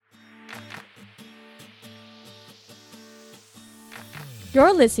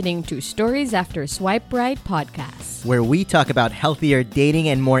You're listening to Stories After Swipe Right podcast, where we talk about healthier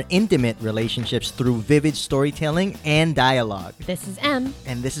dating and more intimate relationships through vivid storytelling and dialogue. This is Em.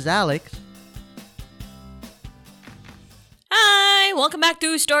 And this is Alex. Hi! Welcome back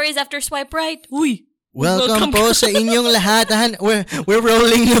to Stories After Swipe Right. Uy! Welcome po sa inyong lahat. We're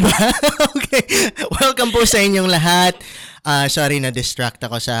rolling na ba? Okay. Welcome po sa inyong lahat. Sorry, na-distract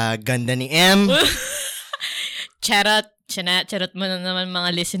ako sa ganda ni Em. Charot mo na naman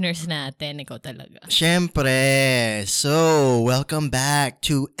mga listeners natin. Ikaw talaga. Siyempre. So, welcome back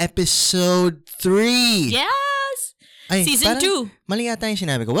to episode 3. Yes! Ay, Season 2. Mali yata yung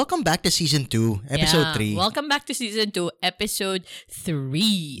sinabi ko. Welcome back to Season 2, Episode 3. Welcome back to Season 2, Episode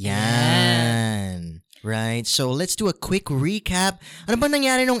 3. Yan. Right. So, let's do a quick recap. Ano ba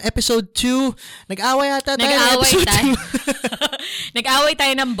nangyari nung Episode 2? Nag-away yata tayo ng Episode 2. Nag-away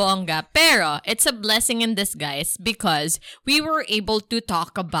tayo ng bongga. Pero, it's a blessing in disguise because we were able to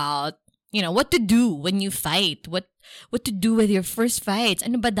talk about, what to do when you fight. What to do with your first fights.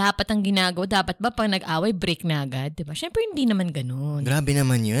 Ano ba dapat ang ginagawa? Dapat ba pag nag-away, break na agad? Diba? Siyempre, hindi naman ganun. Grabe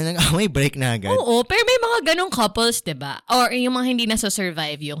naman yun. Nag-away, break na agad. Oo, pero may mga ganong couples, diba? Or yung mga hindi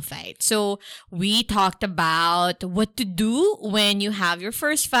na-survive yung fight. So, we talked about what to do when you have your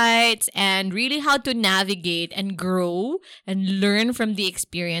first fights and really how to navigate and grow and learn from the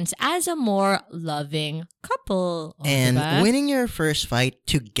experience as a more loving couple. And diba? winning your first fight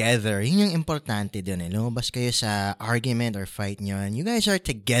together, yun yung importante dun eh. Lumabas kayo sa argument or fight nyo and you guys are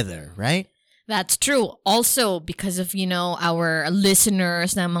together, right? That's true. Also, because of, our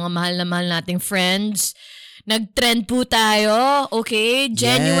listeners na mga mahal nating friends, nag-trend po tayo, okay?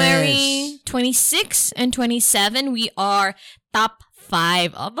 January 26 and 27, we are top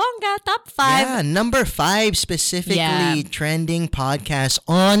 5. Oh, bongga, top 5. Yeah, number 5 specifically trending podcast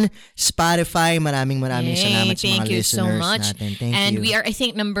on Spotify. Maraming salamat sa mga listeners natin. Thank you so much. And we are, I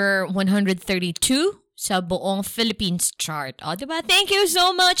think, number 132 sa buong Philippines chart. Oh, diba? Thank you so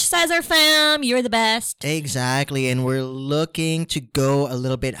much, Cesar fam. You're the best. Exactly. And we're looking to go a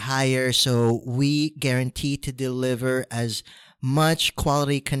little bit higher. So we guarantee to deliver as much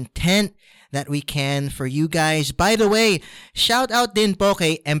quality content that we can for you guys. By the way, shout out din po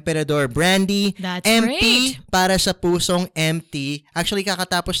kay Emperador Brandy. That's empty right. Para sa pusong empty. Actually,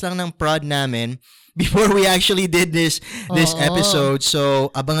 kakatapos lang ng prod namin before we actually did this episode.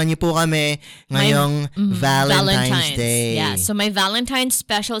 So, abangan niyo po kami ngayong Valentine's Day. Yeah, so may Valentine's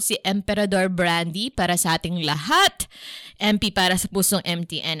special si Emperador Brandy para sa ating lahat. MP para sa pusong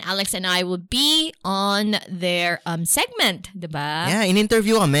empty. And Alex and I will be on their segment, diba? Yeah,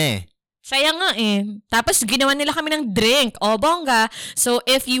 in-interview kami. Saya nga eh. Tapos ginawa nila kami ng drink. O, bongga. So,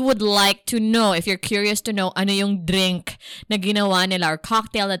 if you would like to know, if you're curious to know ano yung drink na ginawa nila or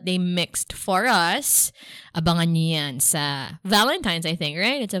cocktail that they mixed for us, abangan niyo yan sa Valentine's, I think,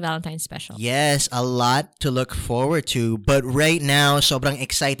 right? It's a Valentine's special. Yes, a lot to look forward to. But right now, sobrang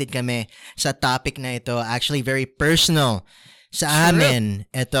excited kami sa topic na ito. Actually, very personal sa amin.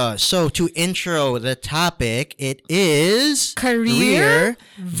 Ito. So, to intro the topic, it is Career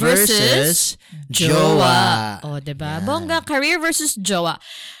versus Jowa. Oh, diba? Yeah. Bongga, career versus Jowa.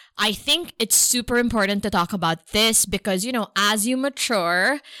 I think it's super important to talk about this because, as you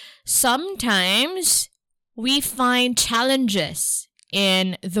mature, sometimes we find challenges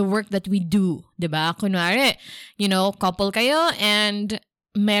in the work that we do. Diba? Kunwari, couple kayo and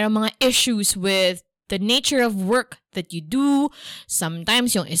merong mga issues with the nature of work that you do.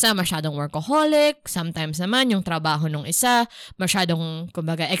 Sometimes yung isa masyadong workaholic. Sometimes naman yung trabaho ng isa masyadong,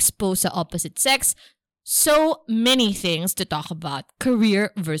 kumbaga, exposed sa opposite sex. So many things to talk about.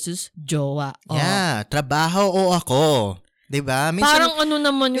 Career versus jowa. Oh. Yeah, trabaho o ako. Diba? Parang ano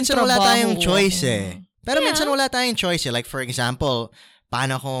naman yung minsan trabaho. Minsan wala tayong choice eh. Pero Yeah. minsan wala tayong choice eh. Like for example,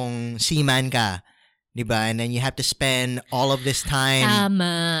 paano kung seaman ka? Diba? And then you have to spend all of this time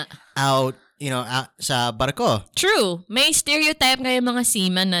out sa barko. True. May stereotype ngayon mga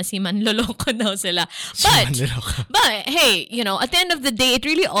seaman na seaman loloko daw sila. But hey, at the end of the day, it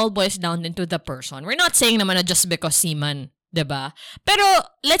really all boils down into the person. We're not saying naman na just because seaman, diba? Pero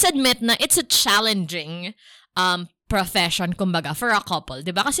let's admit na it's a challenging profession, kumbaga, for a couple.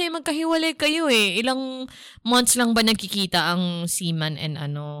 Diba? Kasi magkahiwalay kayo eh. Ilang months lang ba nagkikita ang seaman and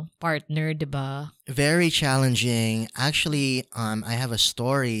partner, diba? Very challenging. Actually, I have a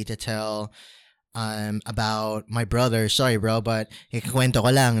story to tell about my brother. Sorry, bro, but ikukwento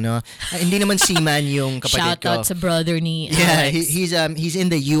ko lang, no? Hindi naman seaman yung kapatid ko. Shout out sa brother ni Alex. Yeah, he's in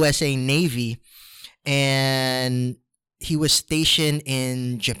the USA Navy and he was stationed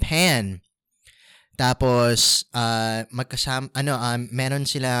in Japan. Tapos meron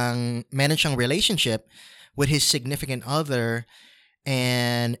siyang relationship with his significant other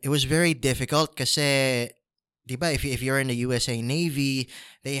And it was very difficult kasi, diba, if you're in the USA Navy,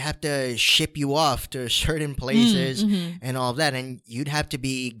 they have to ship you off to certain places and all of that, and you'd have to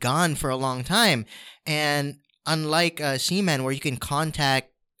be gone for a long time. And unlike a seaman where you can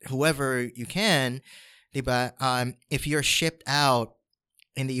contact whoever you can, diba, if you're shipped out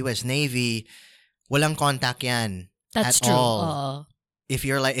in the US Navy, walang contact yan That's at true. all. If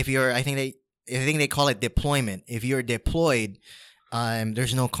you're, I think they call it deployment. If you're deployed,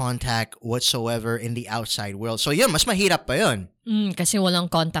 there's no contact whatsoever in the outside world. So yun, mas mahirap pa yun. Kasi walang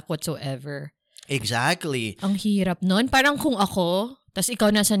contact whatsoever. Exactly. Ang hirap nun. Parang kung ako, tas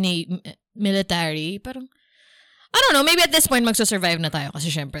ikaw nasa military, parang, I don't know, maybe at this point magsusurvive na tayo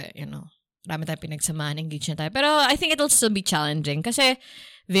kasi syempre, marami tayong pinagsamahan, engage na tayo. Pero I think it'll still be challenging kasi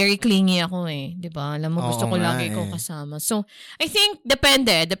very clingy ako eh. Diba? Alam mo, gusto ko lagi ikaw kasama. So, I think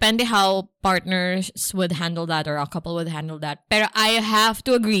depende how partners would handle that or a couple would handle that. Pero I have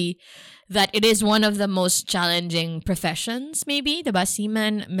to agree that it is one of the most challenging professions, maybe, diba?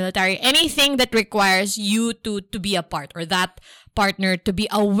 Seaman, military, anything that requires you to be apart or that partner to be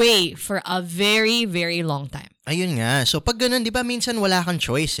away for a very, very long time. Ayun nga. So, pag ganun, di ba, minsan wala kang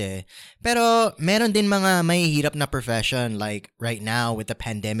choice eh. Pero, meron din mga mahihirap na profession like right now with the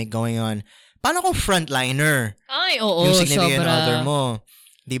pandemic going on. Paano kung frontliner? Ay, oo, yung significant sobra. other mo.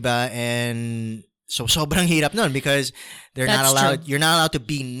 Di ba? And so, sobrang hirap nun because you're not allowed to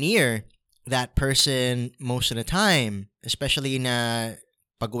be near that person most of the time. Especially na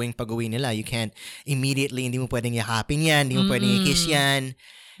pag-uwi nila. You can't immediately, hindi mo pwedeng yakapin yan, hindi mo pwedeng i-kiss yan.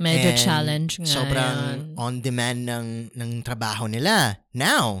 Medyo challenge nga sobrang yan. on-demand ng trabaho nila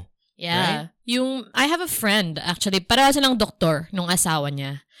now. Yeah. Right? I have a friend, actually, pareho silang doktor nung asawa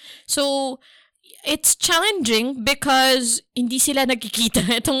niya. So, it's challenging because hindi sila nagkikita.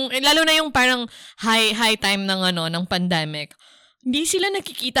 Lalo na yung parang high time ng pandemic. Hindi sila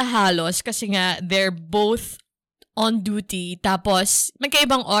nakikita halos kasi nga they're both on duty. Tapos,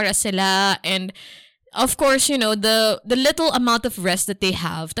 magkaibang oras sila and of course, the little amount of rest that they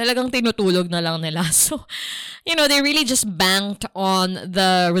have, talagang tinutulog na lang nila. So, they really just banked on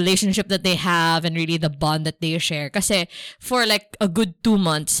the relationship that they have and really the bond that they share. Kasi for like a good 2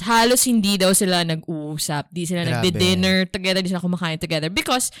 months, halos hindi daw sila nag-uusap. Di sila nagdi-dinner together, di sila kumakain together.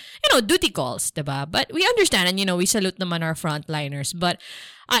 Because, duty calls, diba? But we understand and, we salute naman our frontliners. But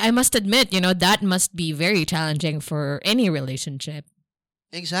I must admit, that must be very challenging for any relationship.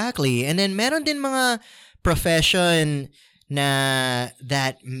 Exactly. And then meron din mga profession na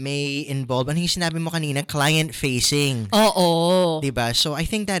that may involve, ano yung sinabi mo kanina, client-facing. Oo. Diba? So I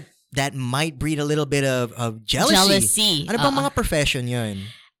think that might breed a little bit of jealousy. Ano bang mga profession yun?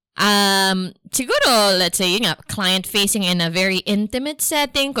 Siguro, let's say, client-facing in a very intimate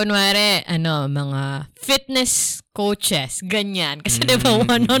setting. Kunwari, mga fitness coaches, ganyan. Kasi diba,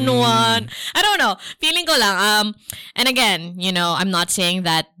 one-on-one. I don't know. Feeling ko lang. And again, I'm not saying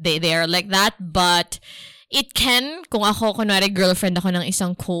that they are like that, but it can, kung ako, kunwari, girlfriend ako ng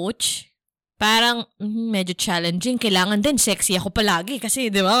isang coach, parang medyo challenging. Kailangan din sexy ako palagi kasi,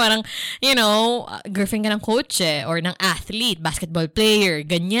 di ba, parang, girlfriend ka ng coach or ng athlete, basketball player,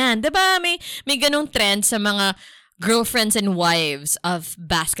 ganyan. Di ba, may ganong trend sa mga girlfriends and wives of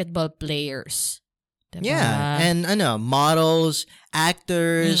basketball players. Diba? Yeah, and models,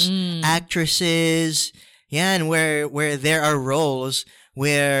 actors, actresses, yan, where there are roles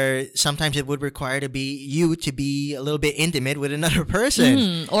where sometimes it would require to be a little bit intimate with another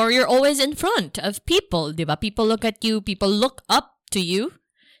person. Or you're always in front of people, diba? People look at you, people look up to you.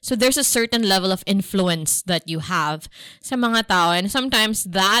 So there's a certain level of influence that you have sa mga tao. And sometimes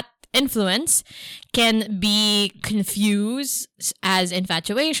that influence can be confused as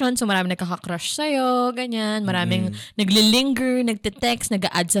infatuation. So maraming nagkaka-crush sa'yo, ganyan. Maraming naglilinger, nagte-text,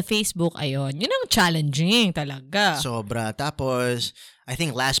 nag-a-add sa Facebook. Ayun. Yun ang challenging talaga. Sobra. Tapos, I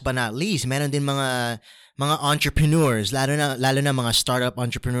think last but not least, meron din mga entrepreneurs, lalo na mga startup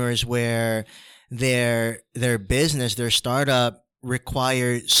entrepreneurs where their business, their startup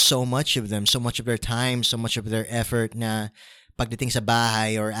requires so much of them, so much of their time, so much of their effort na pagdating sa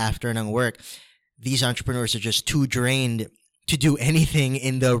bahay or after ng work, these entrepreneurs are just too drained to do anything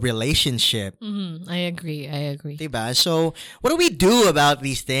in the relationship. I agree. Diba? So, what do we do about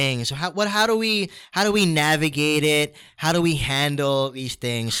these things? How do we navigate it? How do we handle these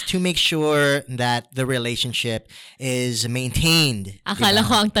things to make sure that the relationship is maintained? Akala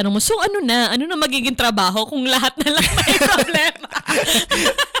ko ang tanong mo, so ano na magiging trabaho kung lahat na lang may problema?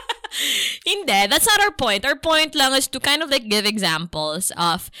 Hindi, that's not our point. Our point lang is to kind of like give examples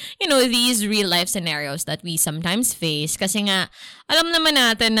of, these real life scenarios that we sometimes face. Kasi nga, alam naman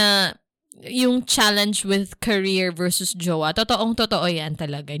natin na yung challenge with career versus jowa, totoo yan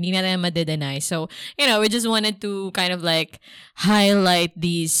talaga. Hindi na tayo madedeny. So, we just wanted to kind of like highlight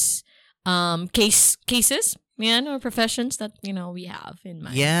these cases, or professions that, we have in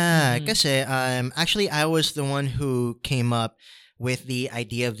mind. Yeah, kasi actually I was the one who came up with the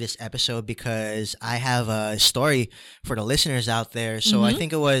idea of this episode because I have a story for the listeners out there. So I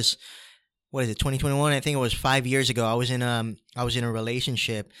think it was, 2021? I think it was 5 years ago. I was in a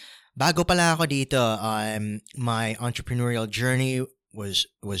relationship. Bago pala ako dito, my entrepreneurial journey was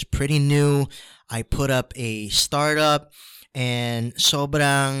pretty new. I put up a startup and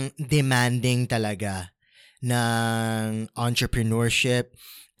sobrang demanding talaga ng entrepreneurship,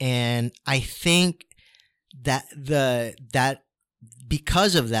 and I think that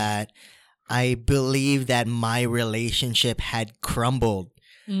because of that, I believe that my relationship had crumbled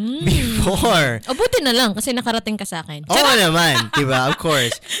before. Buti na lang kasi nakarating ka sa akin. Oo naman, diba? Of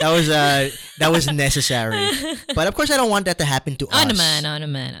course. That was necessary. But of course, I don't want that to happen to us. naman.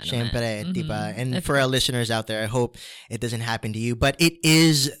 Siyempre, diba? And for our listeners out there, I hope it doesn't happen to you. But it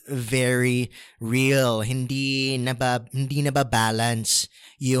is very real. Hindi nababalance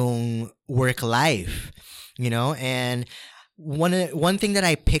yung work life. And one thing that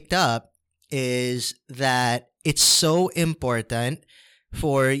I picked up is that it's so important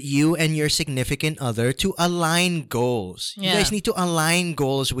for you and your significant other to align goals. Yeah. You guys need to align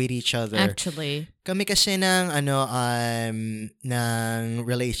goals with each other. Actually. Kami kasi ng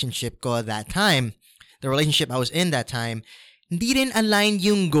relationship ko that time, the relationship I was in that time, hindi rin align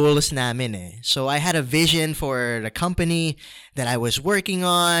yung goals namin eh. So I had a vision for the company that I was working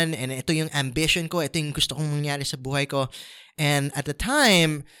on, and ito yung ambition ko, ito yung gusto kong mangyari sa buhay ko. And at the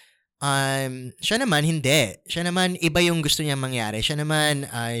time, siya naman hindi. Siya naman iba yung gusto niya mangyari. Siya naman,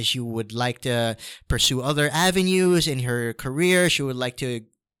 she would like to pursue other avenues in her career. She would like to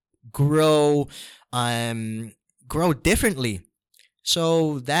grow differently.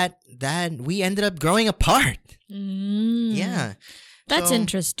 So that we ended up growing apart. Yeah. That's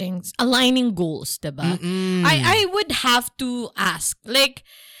interesting. Aligning goals, diba? I would have to ask, like,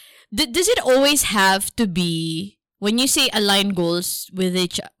 does it always have to be, when you say align goals with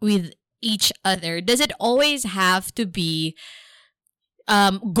each other, does it always have to be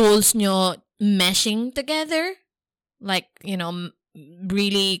goals nyo meshing together? Like,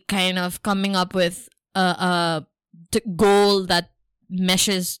 really kind of coming up with a goal that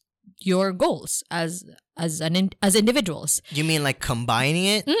meshes your goals as individuals. You mean like combining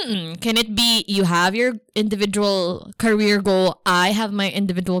it? Can it be you have your individual career goal, I have my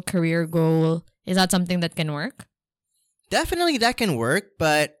individual career goal? Is that something that can work? Definitely that can work,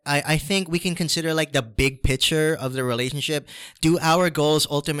 but I think we can consider like the big picture of the relationship. Do our goals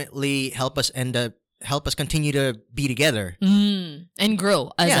ultimately help us continue to be together? And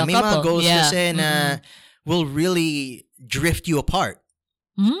grow as a may couple. Mga goals kasi na will really drift you apart.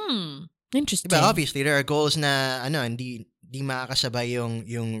 Interesting. But obviously, there are goals na hindi makakasabay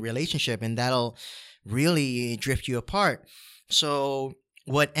yung relationship, and that'll really drift you apart. So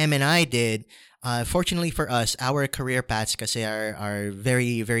what Em and I did, fortunately for us, our career paths kasi are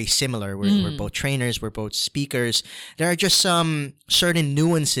very, very similar. We're both trainers, we're both speakers. There are just some certain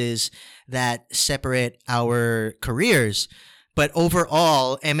nuances that separate our careers. But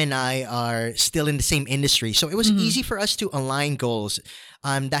overall, Em and I are still in the same industry. So it was easy for us to align goals.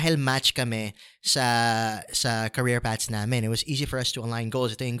 Dahil match kami sa career paths namin. It was easy for us to align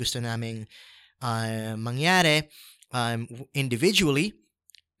goals. Ito yung gusto naming mangyari individually.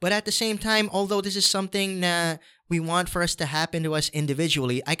 But at the same time, although this is something na we want for us to happen to us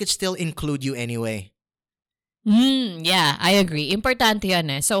individually, I could still include you anyway. Yeah, I agree. Importante yan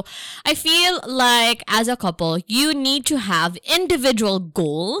eh. So, I feel like as a couple, you need to have individual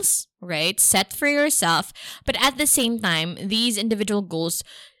goals, right? Set for yourself. But at the same time, these individual goals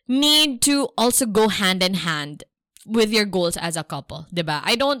need to also go hand in hand with your goals as a couple. Diba?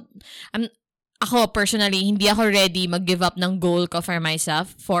 Ako personally, hindi ako ready mag-give up ng goal ko for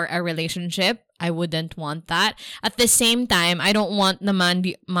myself for a relationship. I wouldn't want that. At the same time, I don't want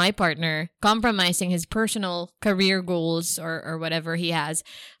naman my partner compromising his personal career goals or whatever he has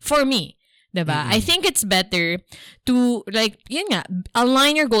for me. Diba? I think it's better to, like, yun nga,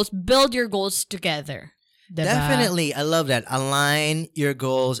 align your goals, build your goals together. Diba? Definitely. I love that. Align your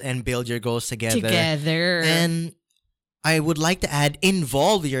goals and build your goals together. And I would like to add,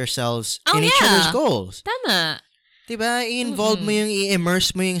 involve yourselves in each other's goals. Tama. Diba? I-involve mo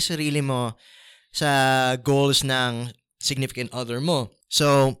i-immerse mo yung sarili mo sa goals ng significant other mo.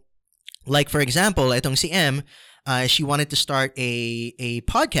 So, like for example, itong si M, She wanted to start a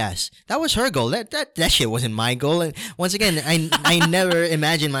podcast. That was her goal. That shit wasn't my goal. And once again, I never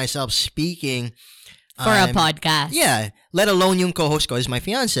imagined myself speaking For a podcast. Yeah, let alone yung co-host ko is my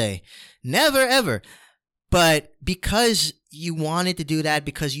fiance. Never ever. But because you wanted to do that,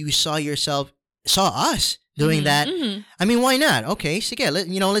 because you saw us doing that. I mean, why not? Okay, sige,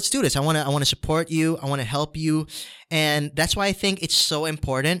 let's do this. I want to support you. I want to help you. And that's why I think it's so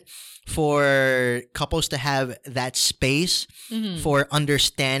important for couples to have that space for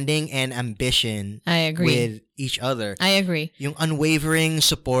understanding and ambition. I agree. With each other. I agree. Yung unwavering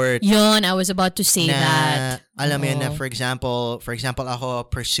support. Yun, I was about to say that. Alam mo yun na, for example, ako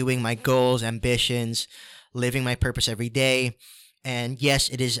pursuing my goals, ambitions, living my purpose every day. And yes,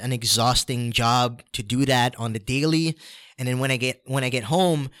 it is an exhausting job to do that on the daily. And then when I get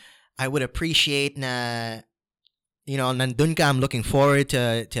home, I would appreciate na, nandun ka, I'm looking forward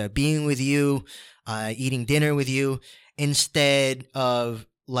to being with you, eating dinner with you, instead of,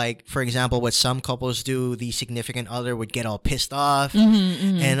 like, for example, what some couples do, the significant other would get all pissed off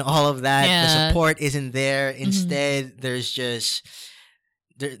and all of that. Yeah. The support isn't there. Instead, there's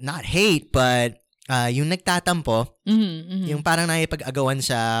not hate, but yung nagtatampo, yung parang nakipag-agawan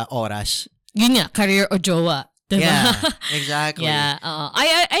sa oras. Yun nga, career o jowa. Diba? Yeah, exactly. Yeah,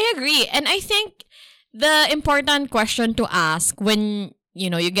 I agree. And I think the important question to ask when,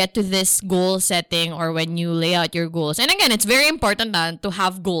 you get to this goal setting or when you lay out your goals. And again, it's very important to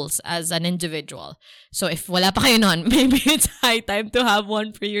have goals as an individual. So if wala pa kayo nun, maybe it's high time to have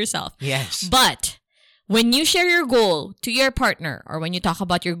one for yourself. Yes. But when you share your goal to your partner or when you talk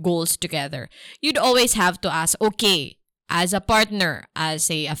about your goals together, you'd always have to ask, okay, as a partner, as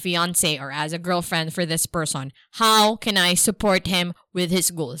a fiance or as a girlfriend for this person, how can I support him with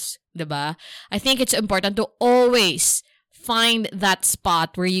his goals? Diba? I think it's important to always find that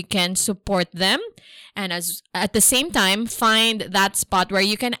spot where you can support them, and at the same time find that spot where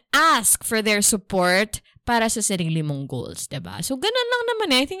you can ask for their support para sa sarili mong goals, diba? So ganun lang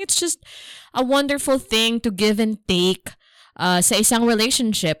naman. I think it's just a wonderful thing to give and take sa isang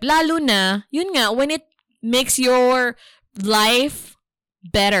relationship, lalo na yun nga when it makes your life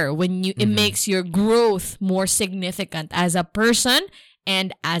better, when it makes your growth more significant as a person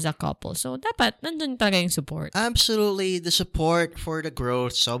and as a couple. So, dapat nandun talaga yung support. Absolutely. The support for the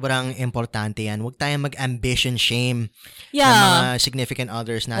growth, sobrang importante yan. Huwag tayong mag-ambition shame ng mga significant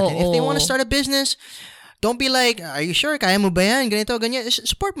others natin. If they want to start a business, don't be like, are you sure? Kaya mo ba yan? Ganito, ganyan.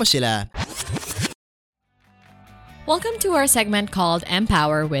 Support mo sila. Welcome to our segment called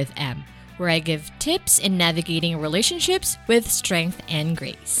Empower with M, where I give tips in navigating relationships with strength and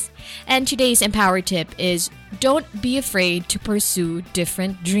grace. And today's Empower tip is don't be afraid to pursue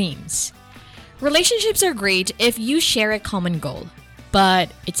different dreams. Relationships are great if you share a common goal, but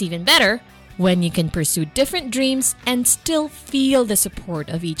it's even better when you can pursue different dreams and still feel the support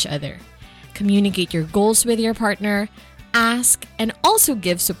of each other. Communicate your goals with your partner, ask and also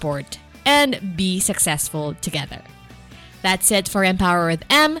give support, and be successful together. That's it for Empower with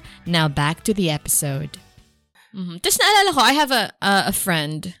M. Now back to the episode. Tapos naalala ko, I have a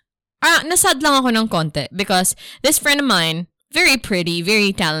friend. Nasad lang ako ng konti because this friend of mine, very pretty,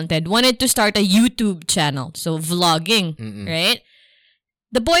 very talented, wanted to start a YouTube channel. So, vlogging, right?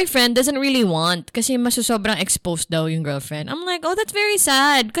 The boyfriend doesn't really want kasi masusobrang exposed daw yung girlfriend. I'm like, oh, that's very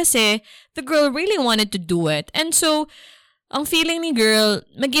sad kasi the girl really wanted to do it. And so, ang feeling ni girl,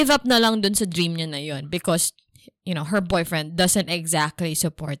 mag-give up na lang dun sa dream niya na yun because, her boyfriend doesn't exactly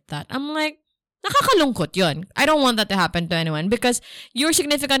support that. I'm like, nakakalungkot yun. I don't want that to happen to anyone because your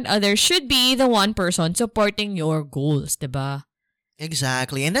significant other should be the one person supporting your goals, diba?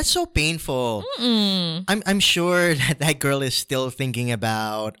 Exactly. And that's so painful. I'm sure that girl is still thinking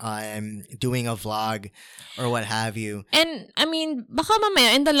about doing a vlog or what have you. And, I mean, baka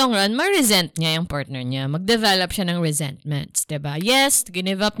mamaya in the long run, ma-resent niya yung partner niya. Mag-develop siya ng resentments, diba? Yes,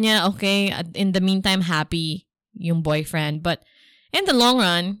 give up niya, okay. In the meantime, happy yung boyfriend. But in the long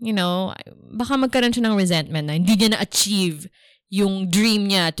run, baka magkaroon siya ng resentment na hindi niya na-achieve yung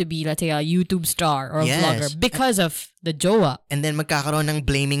dream niya to be, let's say, a YouTube star or a vlogger because of the jowa. And then magkakaroon ng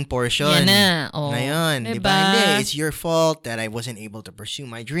blaming portion. Yan na. Oh, ngayon, diba? Hindi, it's your fault that I wasn't able to pursue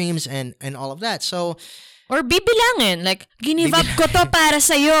my dreams and all of that. So, or bibilangin, like, ginive up ko to para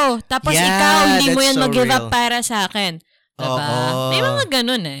sa'yo. Tapos ikaw, hindi mo yan so mag-give real. up para sa akin. Diba? May mga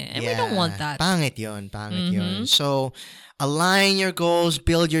ganun eh. And we don't want that. Pangit yun. So, align your goals,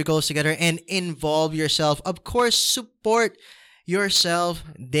 build your goals together, and involve yourself. Of course, support yourself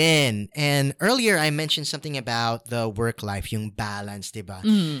then. And earlier, I mentioned something about the work life, yung balance, diba?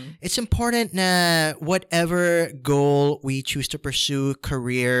 It's important na whatever goal we choose to pursue,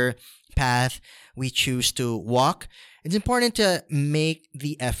 career, path, we choose to walk, it's important to make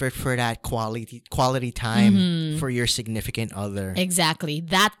the effort for that quality time for your significant other. Exactly.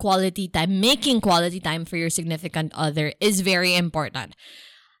 That quality time, making quality time for your significant other is very important.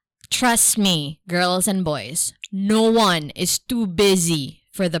 Trust me, girls and boys, no one is too busy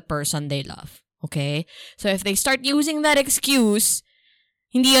for the person they love. Okay? So if they start using that excuse,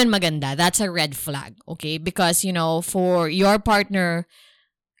 hindi yun maganda. That's a red flag. Okay? Because, for your partner,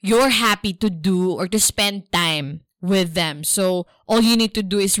 you're happy to do or to spend time with them. So all you need to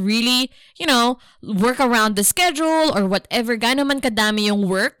do is really, work around the schedule or whatever. Gaano man kadami yung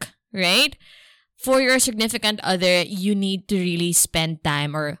work, right? For your significant other, you need to really spend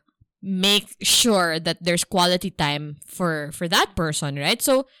time or make sure that there's quality time for that person, right?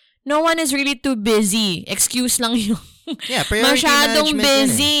 So no one is really too busy. Excuse lang yung yeah, priority masyadong management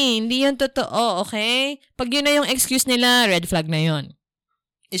busy. Hindi yun totoo, okay? Pag yun na yung excuse nila, red flag na yun.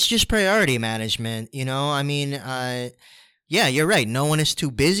 It's just priority management, I mean, yeah, you're right. No one is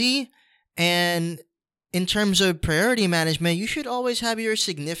too busy. And in terms of priority management, you should always have your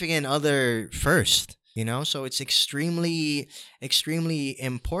significant other first, So it's extremely, extremely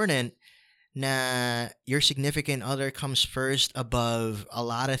important na your significant other comes first above a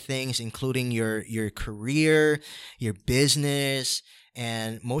lot of things, including your career, your business,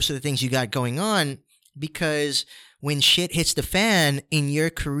 and most of the things you got going on. Because when shit hits the fan in your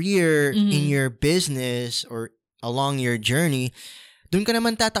career, in your business, or along your journey, dun ka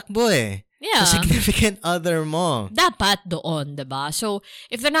naman tatakbo eh. Yeah. Sa significant other mo. Dapat doon, diba? So,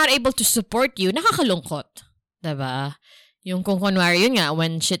 if they're not able to support you, nakakalungkot. Diba? Yung kung kunwari yun nga,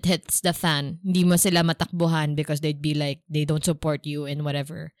 when shit hits the fan, hindi mo sila matakbuhan because they'd be like, they don't support you in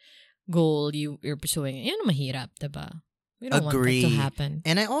whatever goal you're pursuing. Yun mahirap, diba? We don't Agree. want that to happen.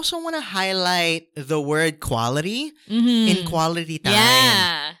 And I also want to highlight the word quality in quality time.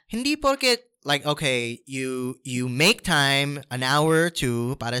 Yeah. Hindi porket, like, okay, you make time, an hour or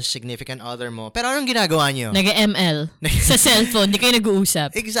two, para sa significant other mo. Pero anong ginagawa nyo? Nag-ML. Sa cellphone, di kayo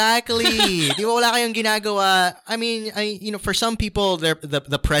nag-uusap. Exactly. Di ba wala kayong ginagawa? I mean, for some people,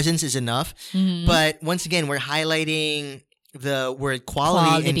 the presence is enough. But once again, we're highlighting the word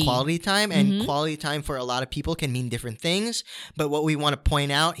quality and quality time, and quality time for a lot of people can mean different things. But what we want to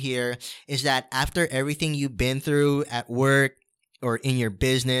point out here is that after everything you've been through at work or in your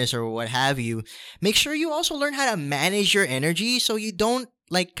business or what have you, make sure you also learn how to manage your energy so you don't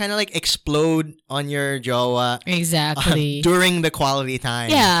kind of explode on your jowa exactly during the quality time.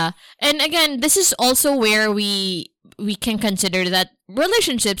 Yeah. And again, this is also where we can consider that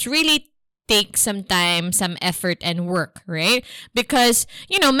relationships really take some time, some effort, and work, right? Because,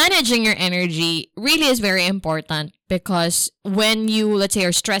 managing your energy really is very important because when you, let's say,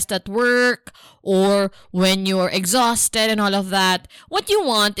 are stressed at work or when you're exhausted and all of that, what you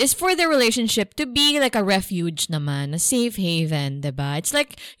want is for the relationship to be like a refuge naman, a safe haven, diba? It's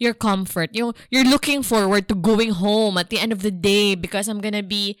like your comfort. You're looking forward to going home at the end of the day because I'm gonna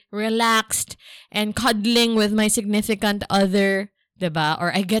be relaxed and cuddling with my significant other, diba? Or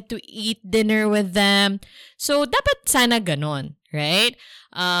I get to eat dinner with them. So, dapat sana ganon, right?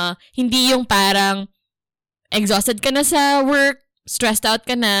 Hindi yung parang exhausted ka na sa work, stressed out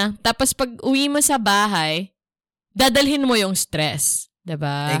ka na, tapos pag uwi mo sa bahay, dadalhin mo yung stress,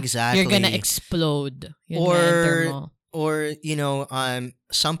 diba? Exactly. You're gonna explode. Yun or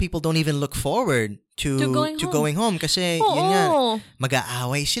some people don't even look forward to going home kasi yun nga,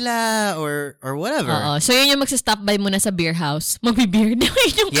 mag-aaway sila or whatever. So yun yung magsa-stop by muna sa beer house. Magbi-beer.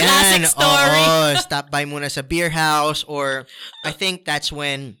 Yun yung classic story. Stop by muna sa beer house, or I think that's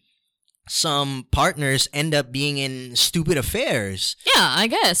when some partners end up being in stupid affairs. Yeah, I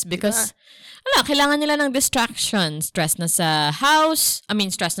guess because kailangan nila ng distraction. Stress na sa house,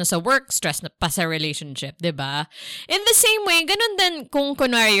 stress na sa work, stress na pa sa relationship, diba? In the same way, ganun din kung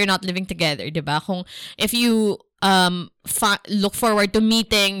kunwari you're not living together, diba? Kung if you look forward to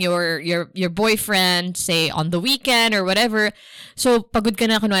meeting your boyfriend, say on the weekend or whatever, so pagod ka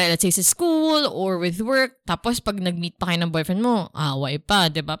na kunwari, let's say sa school or with work, tapos pag nag-meet pa kayo ng boyfriend mo, away pa,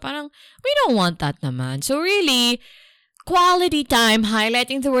 diba? Parang, we don't want that naman. So really, quality time,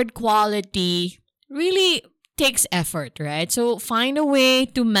 highlighting the word quality, really takes effort, right? So find a way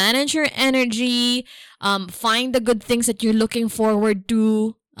to manage your energy, find the good things that you're looking forward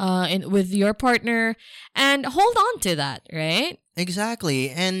to with your partner, and hold on to that, right? Exactly.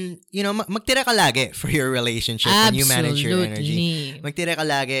 And, magtira ka lagi for your relationship when you manage your energy. Magtira ka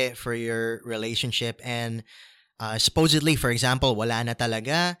lagi for your relationship, and supposedly, for example, wala na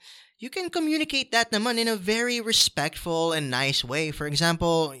talaga, you can communicate that naman in a very respectful and nice way. For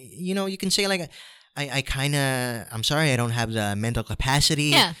example, you can say I'm sorry, I don't have the mental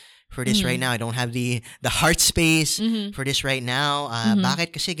capacity for this right now. I don't have the heart space for this right now.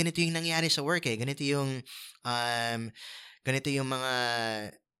 Bakit? Kasi ganito yung nangyari sa work eh. Ganito yung mga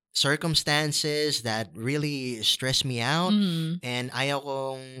circumstances that really stress me out, and I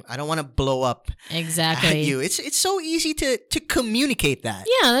don't want to blow up Exactly. at you. It's so easy to communicate that.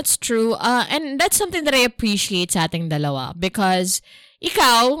 Yeah, that's true. And that's something that I appreciate sa ating dalawa because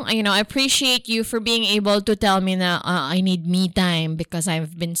ikaw, I appreciate you for being able to tell me na I need me time because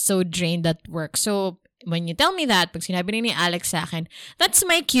I've been so drained at work. So when you tell me that, pag sinabi ni Alex sa akin, that's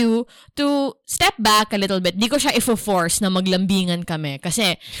my cue to step back a little bit. Di ko siya ifo-force na maglambingan kami.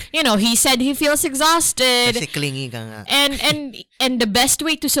 Kasi, he said he feels exhausted. Kasi clingy ka nga. And the best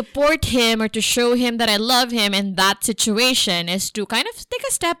way to support him or to show him that I love him in that situation is to kind of take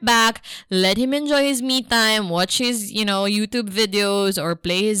a step back, let him enjoy his me time, watch his, YouTube videos or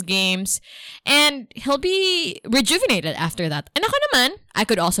play his games, and he'll be rejuvenated after that. And ako naman, I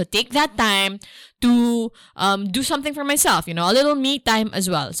could also take that time to do something for myself, a little me time as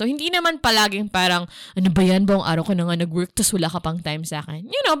well. So, hindi naman palaging parang, ano ba yan, buong araw ko na nga nag-work tas wala ka pang time sa akin.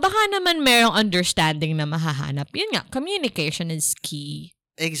 Baka naman merong understanding na mahahanap. Yun nga, communication is key.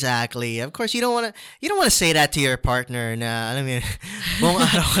 Exactly. Of course, you don't want to say that to your partner na, alam mo yun, buong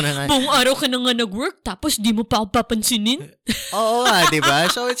araw ka na nga. Buong araw ka na nga nag-work tapos di mo pa ako papansinin. Oo nga, diba?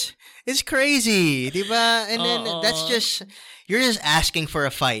 So, it's crazy, diba? And then, that's just, you're just asking for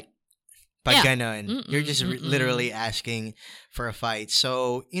a fight. Pag ganon. You're just literally asking for a fight.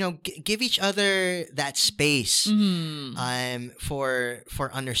 So, give each other that space for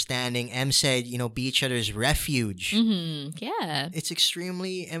understanding. Em said, be each other's refuge. Yeah. It's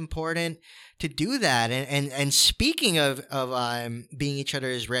extremely important to do that. And speaking of being each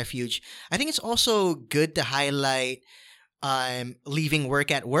other's refuge, I think it's also good to highlight leaving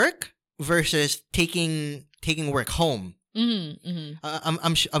work at work versus taking work home.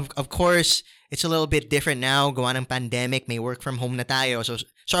 Of course, it's a little bit different now. Gawa ng pandemic, may work from home na tayo. So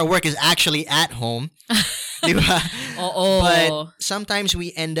our work is actually at home. Diba? But sometimes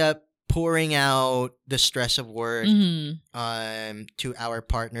we end up pouring out the stress of work to our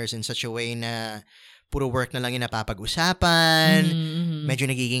partners in such a way na puro work na lang yung napapag-usapan. Medyo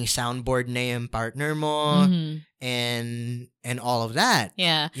nagiging soundboard na yung partner mo. And all of that.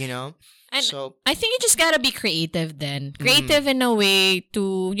 Yeah. And so I think you just gotta be creative then. Creative in a way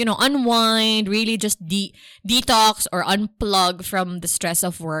to, unwind, really just detox or unplug from the stress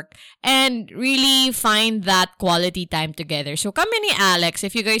of work and really find that quality time together. So kami ni Alex,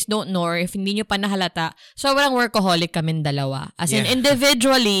 if you guys don't know or if hindi nyo pa nahalata, sobrang workaholic kami dalawa. As in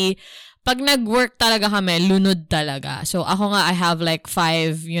individually, pag nag-work talaga kami, lunod talaga. So ako nga, I have like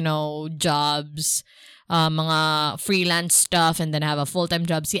 5, jobs, mga freelance stuff, and then I have a full-time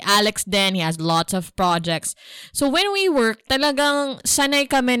job. Si Alex then, he has lots of projects. So when we work, talagang sanay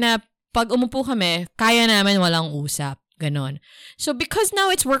kami na pag umupo kami, kaya namin walang usap. Ganon. So because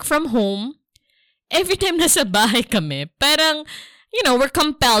now it's work from home, every time nasa bahay kami, parang, we're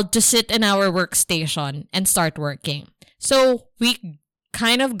compelled to sit in our workstation and start working. So we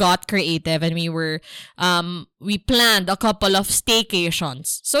kind of got creative and we planned a couple of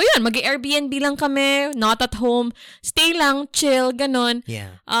staycations. So yun, mag-Airbnb lang kami, not at home, stay lang, chill, ganon.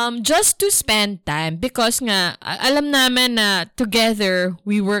 Yeah. Just to spend time because nga, alam namin na together,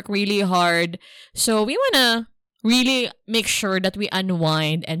 we work really hard. So we wanna really make sure that we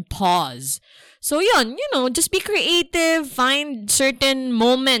unwind and pause. So yun, just be creative, find certain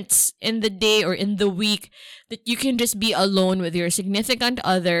moments in the day or in the week that you can just be alone with your significant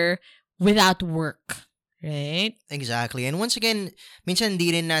other without work. Right? Exactly. And once again, minsan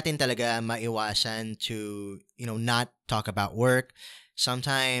di rin natin talaga maiwasan to, not talk about work.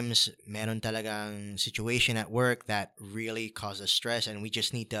 Sometimes meron talagang situation at work that really causes stress and we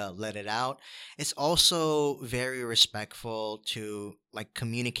just need to let it out. It's also very respectful to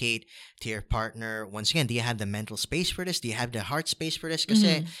communicate to your partner. Once again, do you have the mental space for this? Do you have the heart space for this?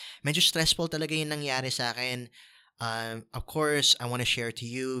 Kasi medyo stressful talaga yung nangyari sa akin. Of course, I want to share to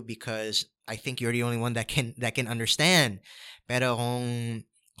you because I think you're the only one that can understand. Pero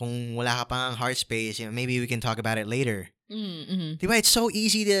kung wala ka pang heart space, maybe we can talk about it later. Diba? It's so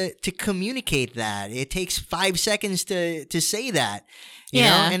easy to communicate that. It takes 5 seconds to say that. You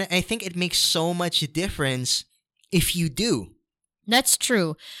know? And I think it makes so much difference if you do. That's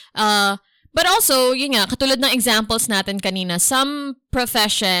true. But also, yun nga, katulad ng examples natin kanina, some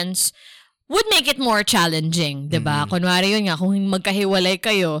professions would make it more challenging, diba? Kunwari yun nga, kung magkahiwalay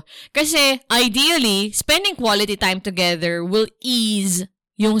kayo. Kasi, ideally, spending quality time together will ease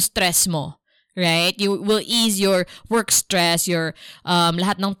yung stress mo. right? You will ease your work stress, your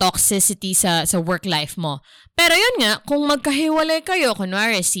lahat ng toxicity sa work life mo. Pero yun nga, kung magkahiwalay kayo,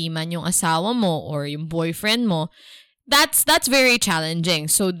 kunwari seaman yung asawa mo or yung boyfriend mo, that's very challenging.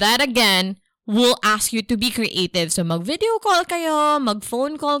 So that again will ask you to be creative. So mag-video call kayo,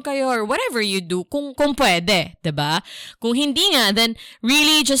 mag-phone call kayo, or whatever you do kung pwede, 'di ba? Kung hindi nga, then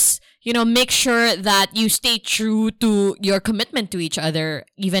really just, make sure that you stay true to your commitment to each other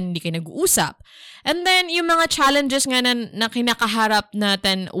even hindi kayo nag-uusap. And then, yung mga challenges nga na kinakaharap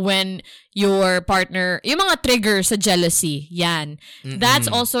natin when your partner, yung mga triggers sa jealousy, yan. Mm-mm. That's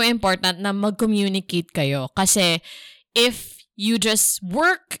also important na mag-communicate kayo. Kasi if you just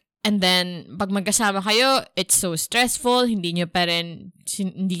work and then, pag magkasama kayo, it's so stressful, hindi nyo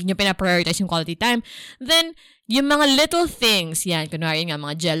pina-prioritize yung quality time, then, yung mga little things, yan, kunwari nga,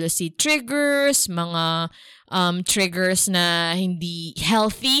 mga jealousy triggers, mga triggers na hindi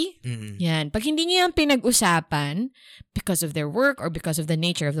healthy, yan. Pag hindi nyo yan pinag-usapan, because of their work or because of the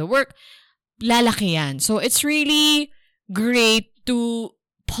nature of the work, lalaki yan. So, it's really great to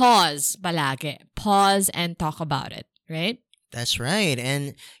pause palagi. Pause and talk about it, right? That's right.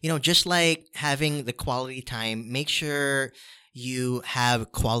 And, just like having the quality time, make sure you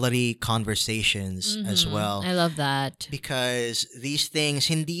have quality conversations as well. I love that. Because these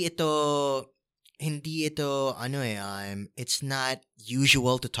things, it's not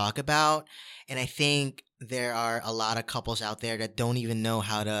usual to talk about. And I think there are a lot of couples out there that don't even know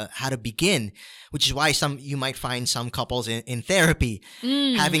how to begin, which is why you might find some couples in therapy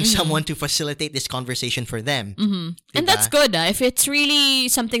having someone to facilitate this conversation for them. And that's good. If it's really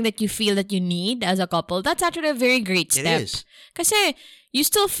something that you feel that you need as a couple, that's actually a very great step. It is. Kasi you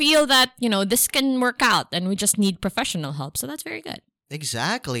still feel that, this can work out and we just need professional help. So that's very good.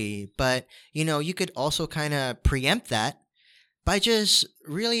 Exactly. But, you could also kind of preempt that by just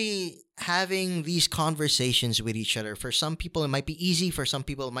really having these conversations with each other. For some people, it might be easy. For some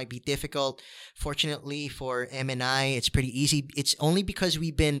people, it might be difficult. Fortunately, for Em and I, it's pretty easy. It's only because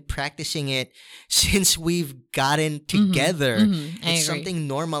we've been practicing it since we've gotten together. It's something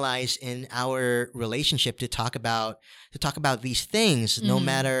normalized in our relationship to talk about these things, no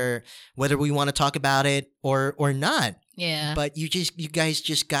matter whether we want to talk about it or not. Yeah. But you guys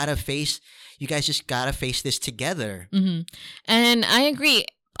just gotta face this together. And I agree.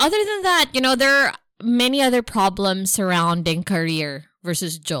 Other than that, there are many other problems surrounding career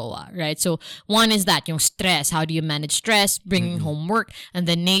versus jowa, right? So one is that yung stress. How do you manage stress, bringing home work, and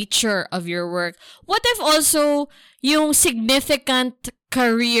the nature of your work? What if also yung significant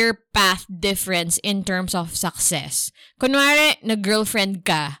career path difference in terms of success? Kunwari, na-girlfriend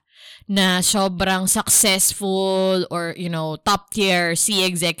ka na sobrang successful or, top tier C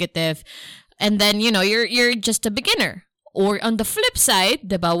executive, and then, you're just a beginner. Or on the flip side,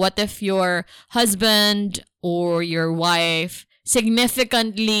 diba, what if your husband or your wife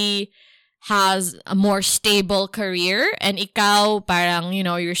significantly has a more stable career and ikaw parang,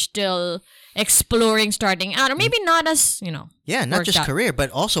 you're still exploring starting out, or maybe not as, Yeah, not just career,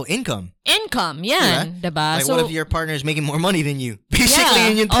 but also income. Income, yeah. Diba? Like, what if your partner is making more money than you?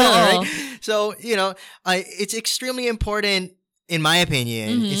 Basically, right? So, it's extremely important, in my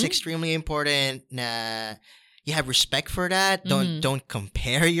opinion, it's extremely important na you have respect for that. Don't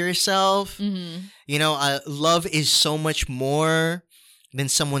compare yourself. Love is so much more than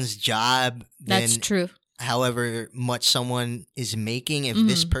someone's job. That's true. However much someone is making, if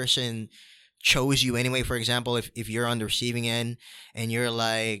this person chose you anyway. For example, if you're on the receiving end and you're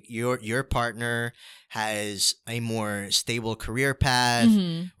like your partner has a more stable career path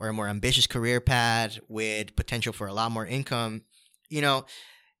or a more ambitious career path with potential for a lot more income,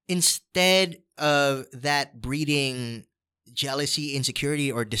 instead of that breeding jealousy,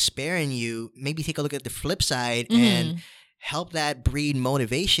 insecurity, or despair in you, maybe take a look at the flip side and help that breed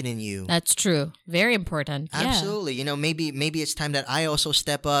motivation in you. That's true. Very important. Absolutely. Yeah. Maybe it's time that I also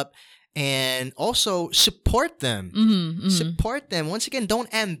step up and also support them. Support them. Once again, don't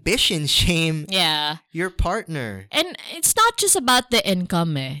ambition shame your partner. And it's not just about the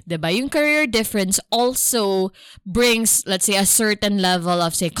income, diba? Yung career difference also brings, let's say, a certain level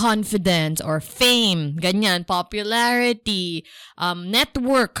of, say, confidence or fame, ganyan, popularity,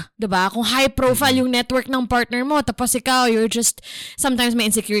 network, diba? Kung high profile yung network ng partner mo, tapos ikaw, you're just, sometimes may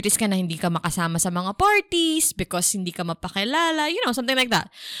insecurities ka na hindi ka makasama sa mga parties because hindi ka mapakilala, something like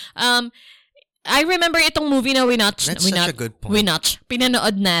that. I remember itong movie na That's such a good point.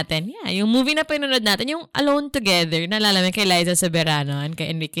 Pinanood natin. Yeah, yung movie na pinanood natin, yung Alone Together, naalala mo kay Liza Soberano and kay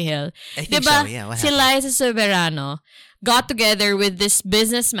Enrique Hill. I think so, yeah. What si happened? Liza Soberano got together with this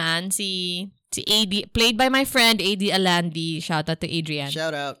businessman, si Si AD, played by my friend AD Alandi. Shout out to Adrian.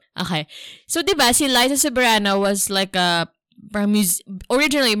 Shout out. Okay. So, diba, si Liza Soberano was like a,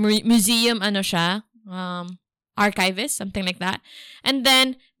 originally, museum, siya, archivist, something like that. And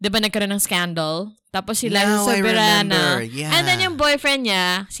then, diba, nagkaroon ng scandal. Tapos si Liza Soberano. Yeah. And then yung boyfriend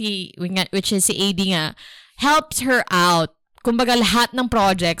niya, which is si AD nga, helps her out. Kumbaga, lahat ng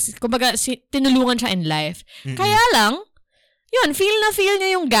projects, kumbaga, tinulungan siya in life. Kaya lang, yun, feel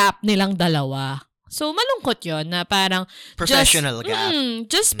niya yung gap nilang dalawa. So, malungkot yun na parang professional gap.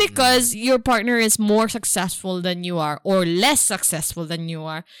 Just because your partner is more successful than you are or less successful than you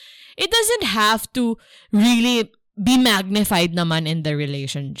are, it doesn't have to really be magnified naman in the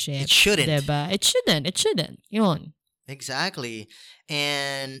relationship. It shouldn't. Diba? It shouldn't. Yun. Exactly.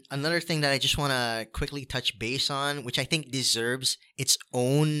 And another thing that I just want to quickly touch base on, which I think deserves its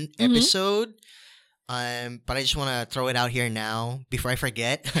own episode, but I just want to throw it out here now before I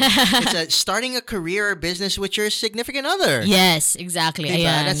forget. It's starting a career or business with your significant other. Yes, exactly.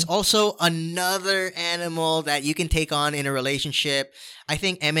 Diba? That's also another animal that you can take on in a relationship. I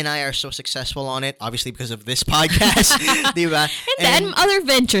think Em and I are so successful on it, obviously because of this podcast. Diba? And other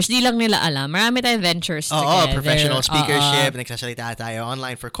ventures, di lang nila alam. Marami tayong ventures together. Professional speakership, nagsasalita tayo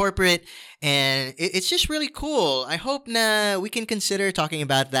online for corporate. And it's just really cool. I hope na we can consider talking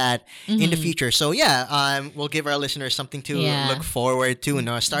about that in the future. So yeah, we'll give our listeners something to look forward to.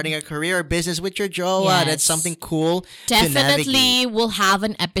 No? Starting a career or business with your Jowa, that's something cool to navigate. Definitely, we'll have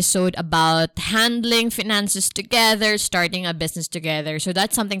an episode about handling finances together, starting a business together. So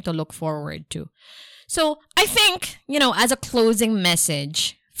that's something to look forward to. So I think, as a closing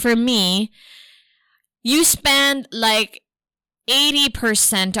message, for me, you spend like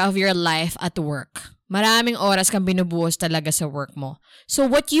 80% of your life at work. Maraming oras kang binubuhos talaga sa work mo. So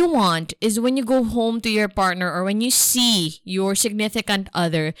what you want is when you go home to your partner or when you see your significant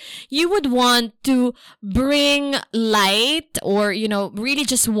other, you would want to bring light or, really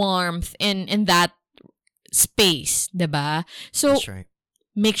just warmth in that space, diba? So That's right.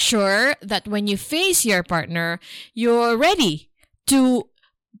 Make sure that when you face your partner, you're ready to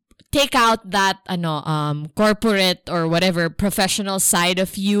take out that corporate or whatever professional side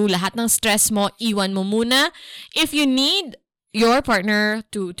of you. Lahat ng stress mo, iwan mo muna. If you need your partner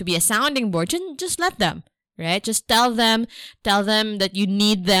to be a sounding board, just let them, right? Just tell them that you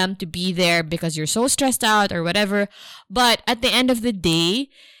need them to be there because you're so stressed out or whatever. But at the end of the day,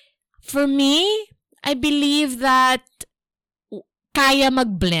 for me, I believe that kaya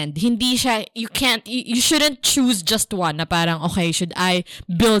mag-blend. Hindi siya, you shouldn't choose just one na parang, okay, should I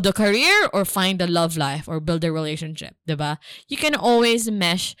build a career or find a love life or build a relationship, diba? You can always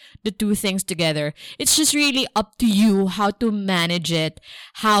mesh the two things together. It's just really up to you how to manage it,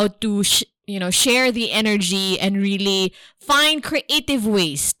 how to, share the energy and really find creative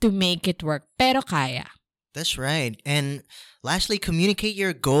ways to make it work. Pero kaya. That's right. And lastly, communicate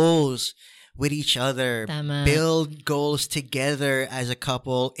your goals with each other. Tama. Build goals together as a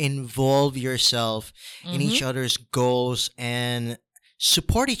couple. Involve yourself in each other's goals and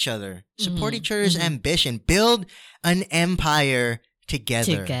support each other. Support each other's ambition. Build an empire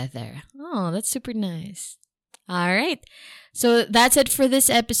together. Oh, that's super nice. All right. So that's it for this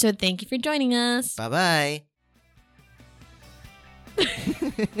episode. Thank you for joining us. Bye-bye.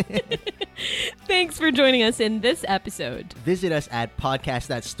 Thanks for joining us in this episode. Visit us at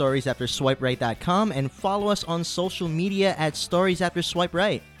podcast@storiesafterswiperight.com and follow us on social media at Stories After Swipe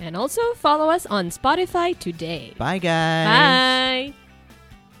Right. And also follow us on Spotify today. Bye, guys. Bye.